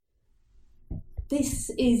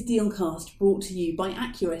This is Dealcast, brought to you by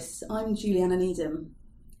Accurus. I'm Juliana Needham.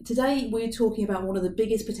 Today we're talking about one of the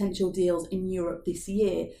biggest potential deals in Europe this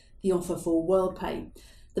year, the offer for WorldPay.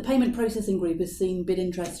 The payment processing group has seen bid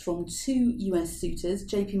interest from two US suitors,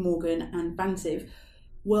 JP Morgan and Vantiv.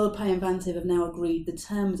 WorldPay and Vantiv have now agreed the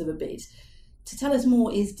terms of a bid. To tell us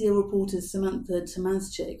more is deal reporter Samantha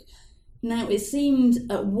Tomaszczyk. Now, it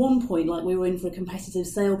seemed at one point like we were in for a competitive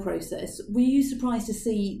sale process. Were you surprised to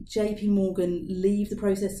see JP Morgan leave the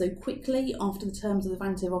process so quickly after the terms of the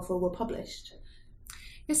Vantiv offer were published?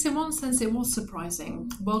 Yes, in one sense it was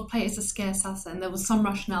surprising. WorldPay is a scarce asset and there was some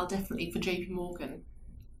rationale definitely for JP Morgan.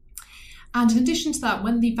 And in addition to that,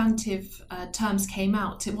 when the Vantiv terms came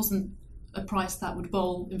out, it wasn't a price that would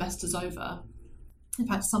bowl investors over. In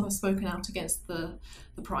fact, some have spoken out against the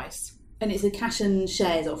price. And it's a cash and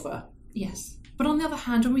shares offer? Yes. But on the other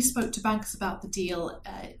hand, when we spoke to bankers about the deal,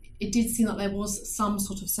 it did seem that there was some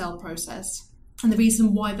sort of sale process. And the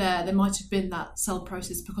reason why there might have been that sale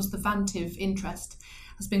process is because the Vantiv interest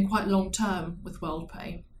has been quite long-term with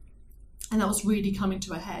WorldPay. And that was really coming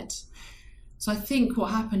to a head. So I think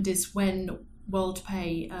what happened is when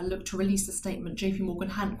WorldPay looked to release the statement, JP Morgan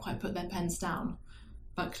hadn't quite put their pens down.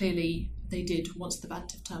 But clearly they did once the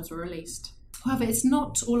Vantiv terms were released. However, it's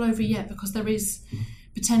not all over yet because there is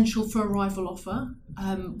potential for a rival offer.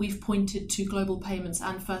 We've pointed to Global Payments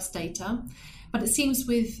and First Data, but it seems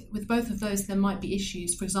with both of those there might be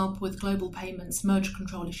issues. For example, with Global Payments, merger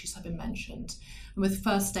control issues have been mentioned. And with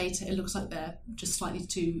First Data, it looks like they're just slightly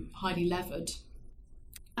too highly levered.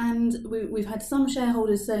 And we've had some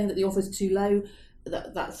shareholders saying that the offer's too low.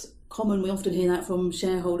 That's common, we often hear that from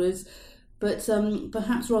shareholders. But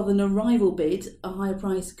perhaps rather than a rival bid, a higher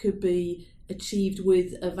price could be achieved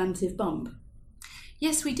with a Vantiv bump.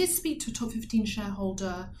 Yes, we did speak to a top 15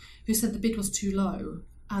 shareholder who said the bid was too low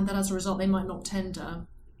and that as a result they might not tender.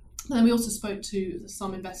 But then we also spoke to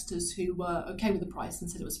some investors who were okay with the price and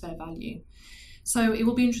said it was fair value. So it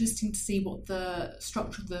will be interesting to see what the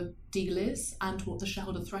structure of the deal is and what the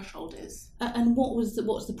shareholder threshold is. And what's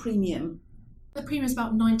the premium? The premium is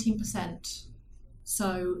about 19%.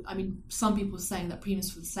 So, some people are saying that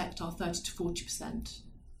premiums for the sector are 30 to 40%.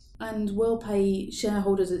 And WorldPay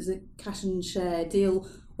shareholders, it's a cash and share deal.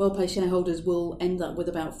 WorldPay shareholders will end up with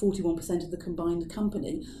about 41% of the combined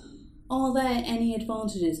company. Are there any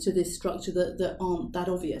advantages to this structure that aren't that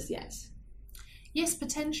obvious yet? Yes,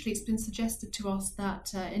 potentially. It's been suggested to us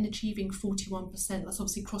that in achieving 41%, that's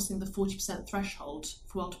obviously crossing the 40% threshold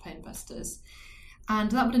for WorldPay investors.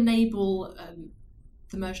 And that would enable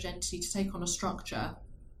the merged entity to take on a structure.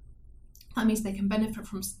 That means they can benefit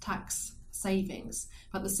from tax savings,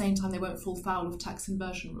 but at the same time they won't fall foul of tax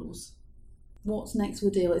inversion rules. What's next for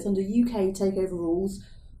the deal? It's under UK takeover rules.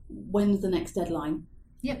 When's the next deadline?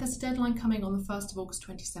 Yep, there's a deadline coming on the 1st of August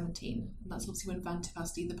 2017. And that's obviously when Vantiv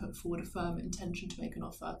has to either put forward a firm intention to make an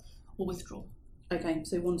offer or withdraw. Okay,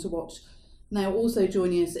 so one to watch. Now also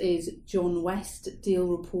joining us is John West, Deal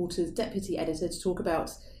Reporter's Deputy Editor, to talk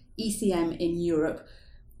about ECM in Europe.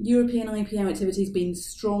 European IPO activity has been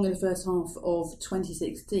strong in the first half of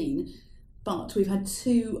 2016, but we've had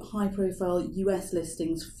two high-profile US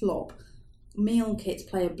listings flop. Meal kit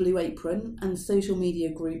player Blue Apron and social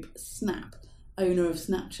media group Snap, owner of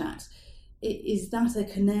Snapchat. Is that a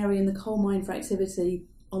canary in the coal mine for activity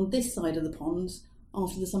on this side of the pond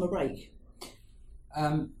after the summer break?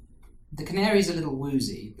 The canary's a little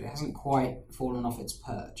woozy, but it hasn't quite fallen off its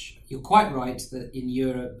perch. You're quite right that in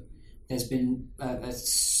Europe there's been an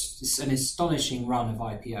astonishing run of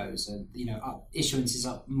IPOs. Issuance is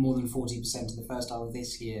up more than 40% in the first half of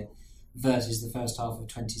this year versus the first half of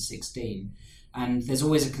 2016. And there's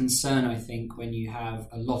always a concern, I think, when you have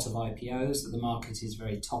a lot of IPOs that the market is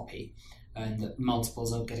very toppy and that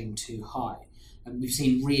multiples are getting too high. And we've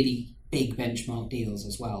seen really big benchmark deals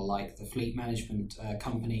as well, like the fleet management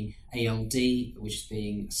company ALD, which is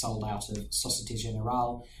being sold out of Societe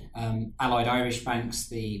Generale, Allied Irish Banks,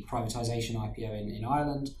 the privatisation IPO in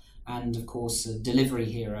Ireland, and of course Delivery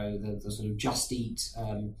Hero, the sort of Just Eat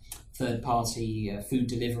third-party food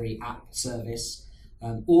delivery app service,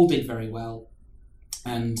 all did very well.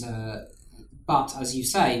 And but as you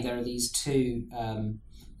say, there are these two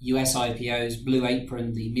US IPOs, Blue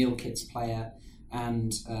Apron, the meal kits player,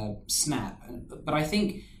 and Snap. But I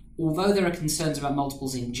think although there are concerns about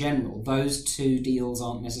multiples in general, those two deals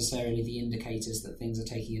aren't necessarily the indicators that things are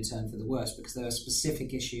taking a turn for the worse, because there are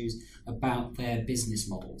specific issues about their business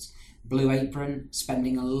models. Blue Apron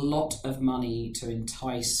spending a lot of money to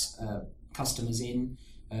entice customers in,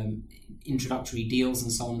 introductory deals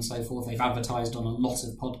and so on and so forth. They've advertised on a lot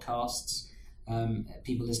of podcasts.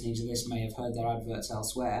 People listening to this may have heard their adverts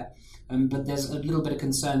elsewhere. But there's a little bit of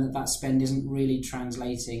concern that Spend isn't really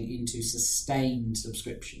translating into sustained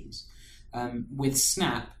subscriptions. With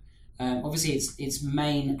Snap, obviously its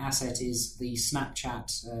main asset is the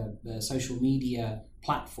Snapchat the social media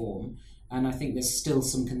platform, and I think there's still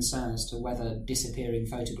some concern as to whether disappearing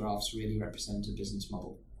photographs really represent a business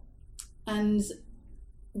model. And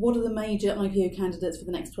what are the major IPO candidates for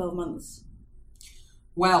the next 12 months?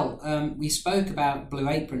 Well, we spoke about Blue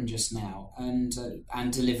Apron just now, and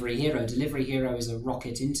Delivery Hero. Delivery Hero is a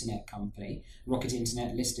Rocket Internet company. Rocket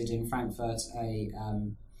Internet listed in Frankfurt, a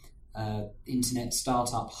internet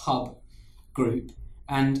startup hub group,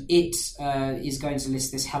 and it is going to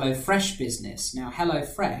list this HelloFresh business. Now,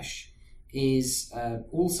 HelloFresh is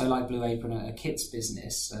also, like Blue Apron, a kits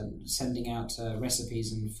business, sending out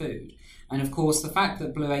recipes and food. And of course, the fact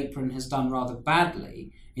that Blue Apron has done rather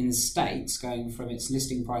badly in the States, going from its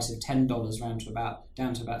listing price of $10 down to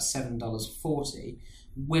about $7.40,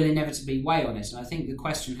 will inevitably weigh on it. And I think the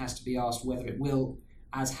question has to be asked whether it will,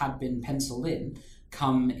 as had been penciled in,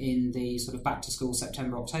 come in the sort of back-to-school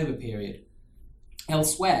September-October period.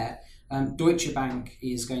 Elsewhere, Deutsche Bank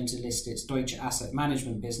is going to list its Deutsche Asset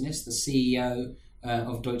Management business. The CEO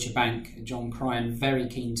of Deutsche Bank, John Cryan, very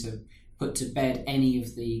keen to put to bed any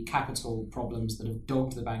of the capital problems that have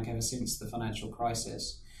dogged the bank ever since the financial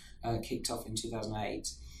crisis kicked off in 2008.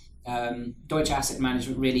 Deutsche Asset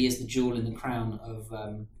Management really is the jewel in the crown of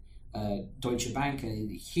Deutsche Bank,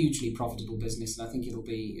 a hugely profitable business, and I think it'll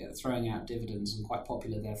be throwing out dividends and quite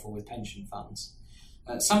popular, therefore, with pension funds.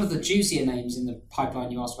 Some of the juicier names in the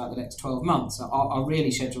pipeline you asked about the next 12 months are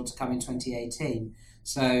really scheduled to come in 2018.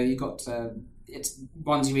 So you've got it's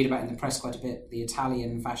ones you read about in the press quite a bit, the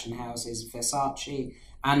Italian fashion houses Versace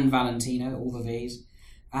and Valentino, all of these.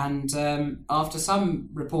 And after some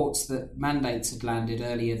reports that mandates had landed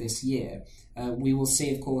earlier this year, we will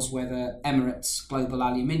see, of course, whether Emirates Global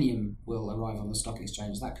Aluminium will arrive on the stock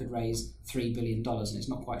exchange. That could raise $3 billion, and it's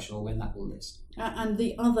not quite sure when that will list. And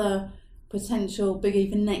the other potential biggie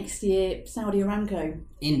for next year, Saudi Aramco.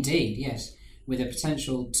 Indeed, yes, with a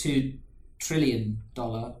potential $2 trillion,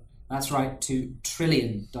 that's right, $2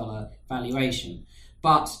 trillion valuation.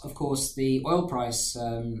 But, of course, the oil price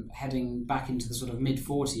heading back into the sort of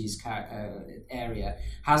mid-40s area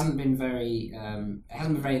hasn't been very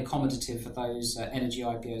accommodative for those energy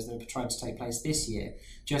IPOs that have tried to take place this year.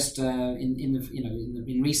 Just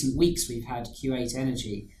in recent weeks, we've had Q8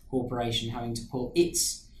 Energy Corporation having to pull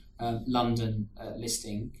its London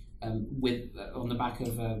listing on the back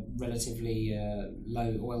of a relatively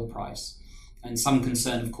low oil price, and some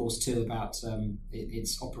concern, of course, too, about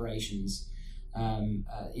its operations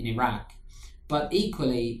in Iraq. But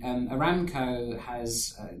equally, Aramco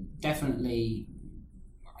has definitely,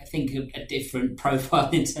 I think, a different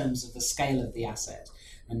profile in terms of the scale of the asset,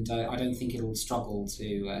 and I don't think it'll struggle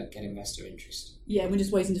to get investor interest. Yeah, we're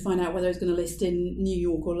just waiting to find out whether it's going to list in New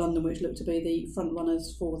York or London, which look to be the front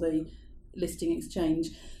runners for the listing exchange.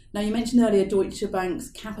 Now, you mentioned earlier Deutsche Bank's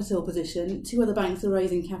capital position. Two other banks are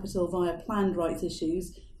raising capital via planned rights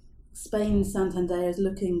issues. Spain's Santander is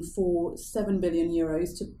looking for €7 billion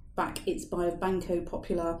to back its buy of Banco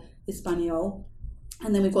Popular Español.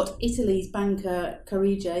 And then we've got Italy's Banca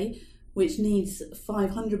Carige, which needs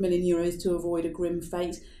 €500 million to avoid a grim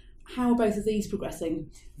fate. How are both of these progressing?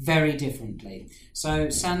 Very differently. So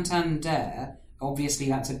Santander, obviously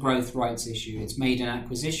that's a growth rights issue. It's made an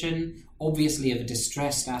acquisition, obviously of a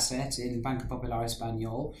distressed asset in Banco Popular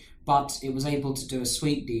Español, but it was able to do a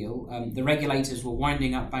sweet deal. The regulators were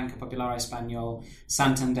winding up Banco Popular Español.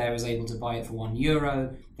 Santander was able to buy it for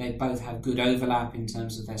 €1. They both have good overlap in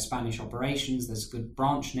terms of their Spanish operations. There's a good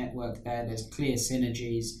branch network there. There's clear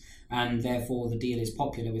synergies, and therefore the deal is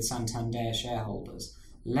popular with Santander shareholders.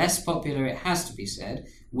 Less popular, it has to be said,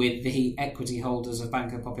 with the equity holders of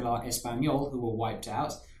Banco Popular Español, who were wiped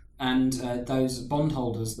out, and those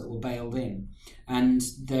bondholders that were bailed in. And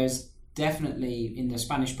there's definitely, in the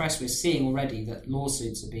Spanish press, we're seeing already that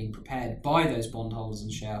lawsuits are being prepared by those bondholders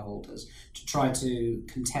and shareholders to try to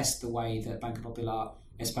contest the way that Banco Popular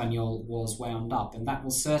Español was wound up. And that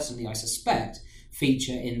will certainly, I suspect,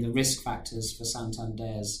 feature in the risk factors for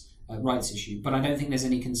Santander's rights issue. But I don't think there's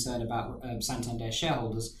any concern about Santander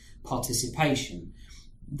shareholders' participation.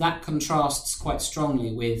 That contrasts quite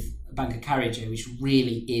strongly with Banca Carige, which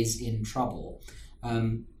really is in trouble.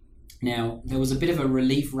 Now, there was a bit of a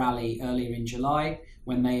relief rally earlier in July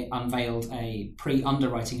when they unveiled a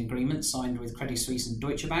pre-underwriting agreement signed with Credit Suisse and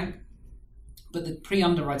Deutsche Bank. But the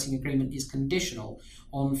pre-underwriting agreement is conditional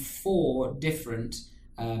on 4 different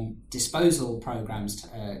disposal programs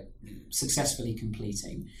successfully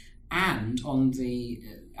completing, and on the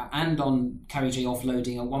and on Carrier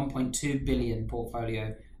offloading a 1.2 billion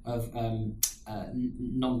portfolio of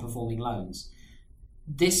non-performing loans.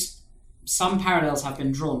 Some parallels have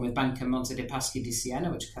been drawn with Banca Monte dei Paschi di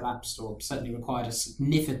Siena, which collapsed or certainly required a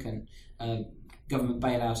significant government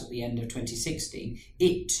bailout at the end of 2016.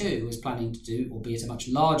 It too was planning to do, albeit a much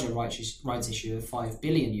larger rights issue of 5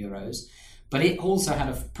 billion euros, but it also had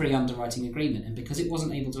a pre-underwriting agreement, and because it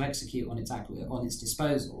wasn't able to execute on its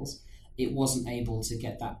disposals, it wasn't able to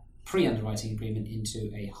get that pre-underwriting agreement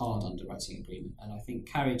into a hard underwriting agreement. And I think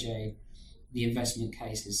Carrier, the investment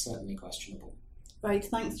case is certainly questionable. Great,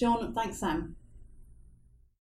 thanks John, thanks Sam.